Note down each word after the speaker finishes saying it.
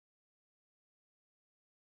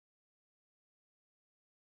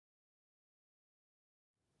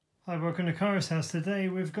Hi, welcome to Kara's house. Today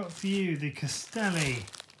we've got for you the Castelli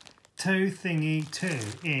toe thingy 2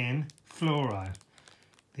 in Fluro.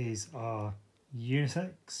 These are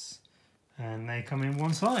unisex and they come in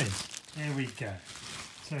one size. There we go.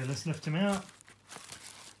 So let's lift them out.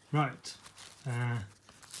 Right,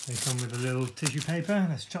 they come with a little tissue paper.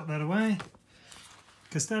 Let's chop that away.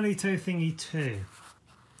 Castelli toe thingy 2.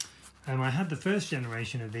 I had the first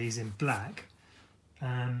generation of these in black.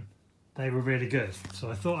 They were really good,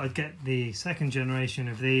 so I thought I'd get the second generation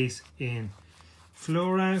of these in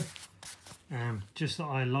Fluro. Just that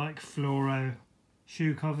I like Fluro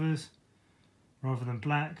shoe covers rather than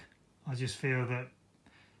black. I just feel that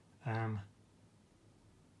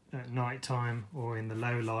at night time or in the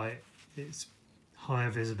low light it's higher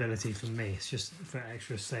visibility for me. It's just for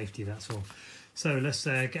extra safety, that's all. So let's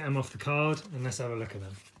get them off the card and let's have a look at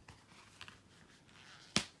them.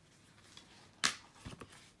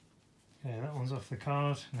 Okay, that one's off the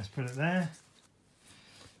card, let's put it there.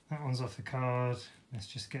 That one's off the card, let's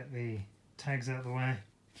just get the tags out of the way.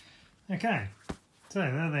 Okay, so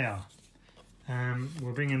there they are.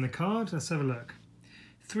 We'll bring in the card, let's have a look.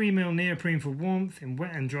 3mm neoprene for warmth in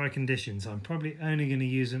wet and dry conditions. I'm probably only going to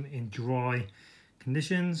use them in dry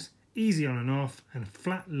conditions. Easy on and off, and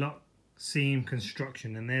flat lock seam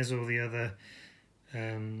construction. And there's all the other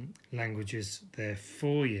languages there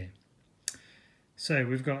for you. So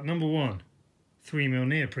we've got number 1, 3mm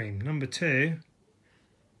neoprene. Number 2,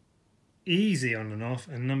 easy on and off.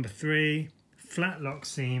 And number 3, flat lock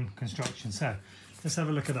seam construction. So let's have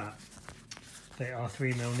a look at that. They are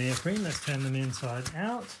 3mm neoprene. Let's turn them inside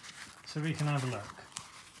out so we can have a look.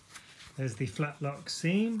 There's the flat lock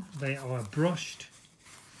seam. They are brushed,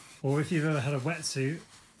 or if you've ever had a wetsuit,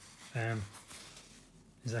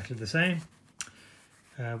 exactly the same.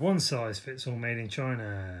 One size fits all, made in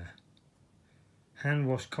China. Hand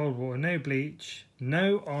wash, cold water, no bleach,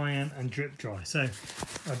 no iron, and drip dry. So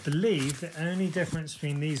I believe the only difference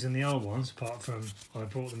between these and the old ones, apart from I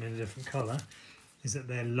bought them in a different colour, is that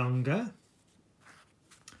they're longer.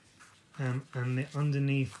 And the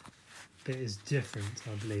underneath bit is different,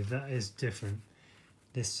 I believe. That is different.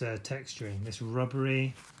 This texturing, this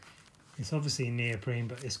rubbery, it's obviously neoprene,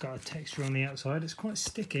 but it's got a texture on the outside. It's quite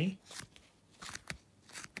sticky.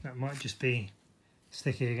 That might just be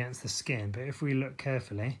sticky against the skin, but if we look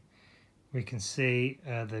carefully, we can see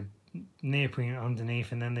the neoprene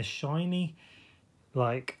underneath, and then the shiny,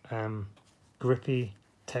 like grippy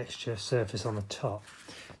texture surface on the top.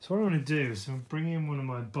 So what I want to do is I'm bringing in one of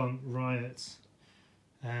my Bunt Riots,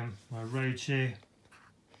 my road shoe,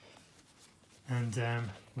 and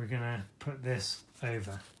we're going to put this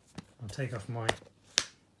over. I'll take off my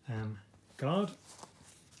guard.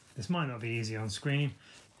 This might not be easy on screen.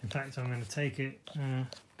 In fact, I'm going to take it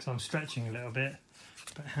because I'm stretching a little bit,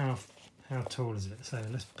 but how tall is it? So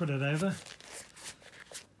let's put it over.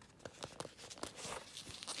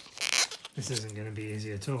 This isn't going to be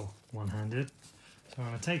easy at all, one-handed. So I'm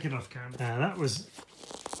going to take it off camera. That was,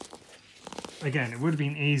 again, it would have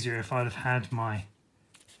been easier if I'd have had my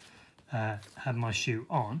shoe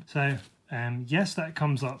on. So yes, that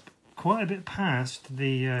comes up quite a bit past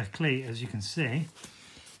the cleat, as you can see.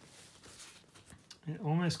 It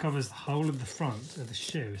almost covers the whole of the front of the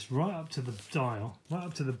shoe. It's right up to the dial, right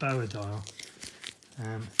up to the boa dial.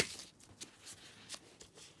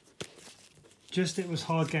 Just it was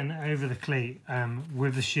hard getting it over the cleat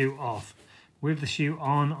with the shoe off. With the shoe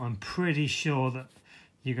on, I'm pretty sure that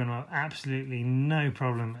you're going to have absolutely no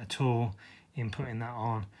problem at all in putting that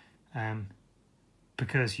on,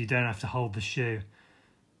 because you don't have to hold the shoe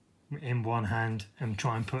in one hand and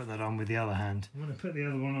try and put that on with the other hand. I'm going to put the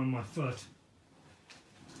other one on my foot.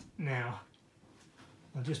 Now,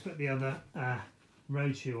 I'll just put the other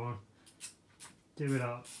road shoe on, do it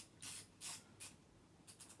up.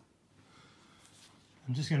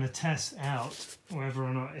 I'm just going to test out whether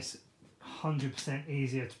or not it's 100%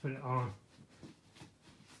 easier to put it on.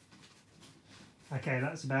 Okay,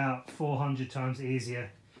 that's about 400 times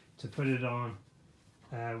easier to put it on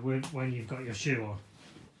when you've got your shoe on.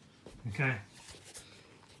 Okay,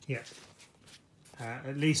 yeah.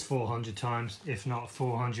 At least 400 times, if not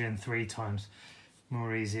 403 times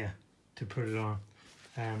more easier to put it on.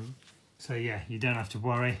 So yeah, you don't have to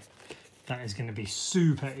worry. That is going to be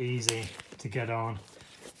super easy to get on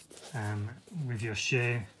with your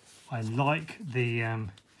shoe. I like the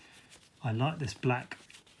I like this black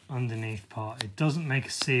underneath part. It doesn't make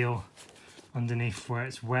a seal underneath where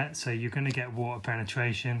it's wet, so you're going to get water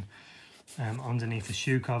penetration underneath the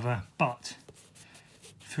shoe cover, but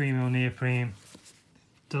 3mm neoprene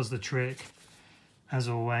does the trick as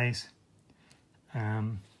always.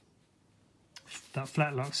 That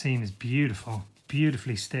flat lock seam is beautiful,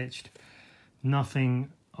 beautifully stitched.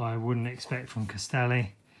 Nothing I wouldn't expect from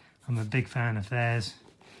Castelli. I'm a big fan of theirs.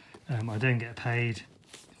 I don't get paid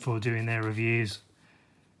for doing their reviews.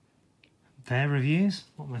 Their reviews?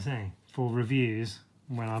 What am I saying? For reviews,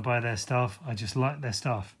 when I buy their stuff, I just like their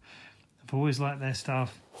stuff. I've always liked their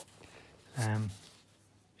stuff.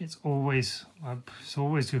 It's always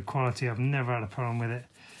good quality. I've never had a problem with it.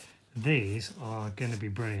 These are going to be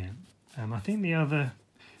brilliant. I think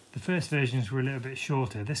the first versions were a little bit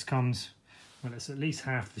shorter. This comes, well, it's at least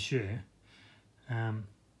half the shoe.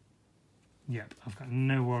 Yep, I've got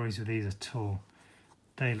no worries with these at all.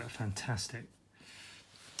 They look fantastic.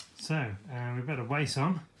 So we've got a waist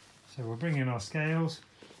on. So we'll bring in our scales.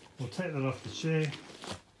 We'll take that off the shoe.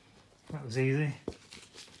 That was easy.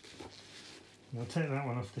 We'll take that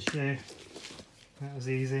one off the shoe. That was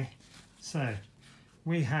easy. So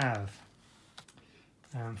we have,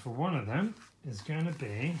 for one of them, is going to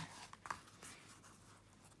be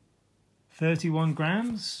 31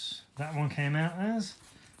 grams. That one came out as.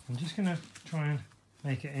 I'm just going to try and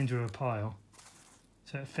make it into a pile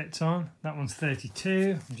so it fits on. That one's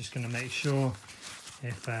 32. I'm just going to make sure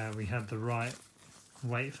if we had the right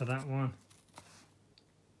weight for that one.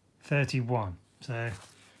 31. So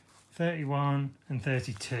 31 and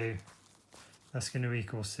 32. That's going to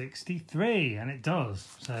equal 63, and it does.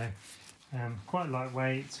 So quite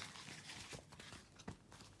lightweight.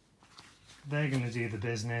 They're going to do the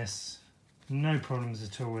business. No problems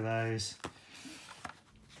at all with those.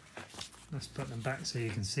 Let's put them back so you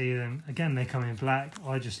can see them. Again, they come in black.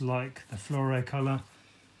 I just like the fluoro colour.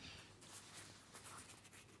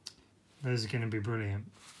 Those are going to be brilliant.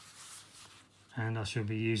 And I shall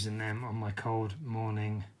be using them on my cold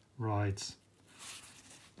morning rides.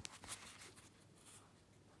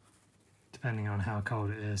 Depending on how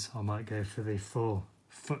cold it is, I might go for the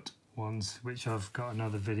 4-foot ones, which I've got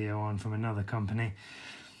another video on from another company.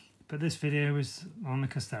 But this video is on the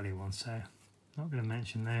Castelli one, so not going to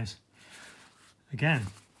mention those. Again,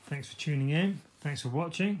 thanks for tuning in. Thanks for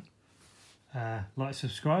watching. Like,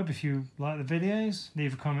 subscribe if you like the videos.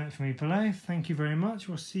 Leave a comment for me below. Thank you very much.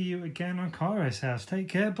 We'll see you again on Cairo's house. Take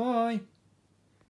care. Bye.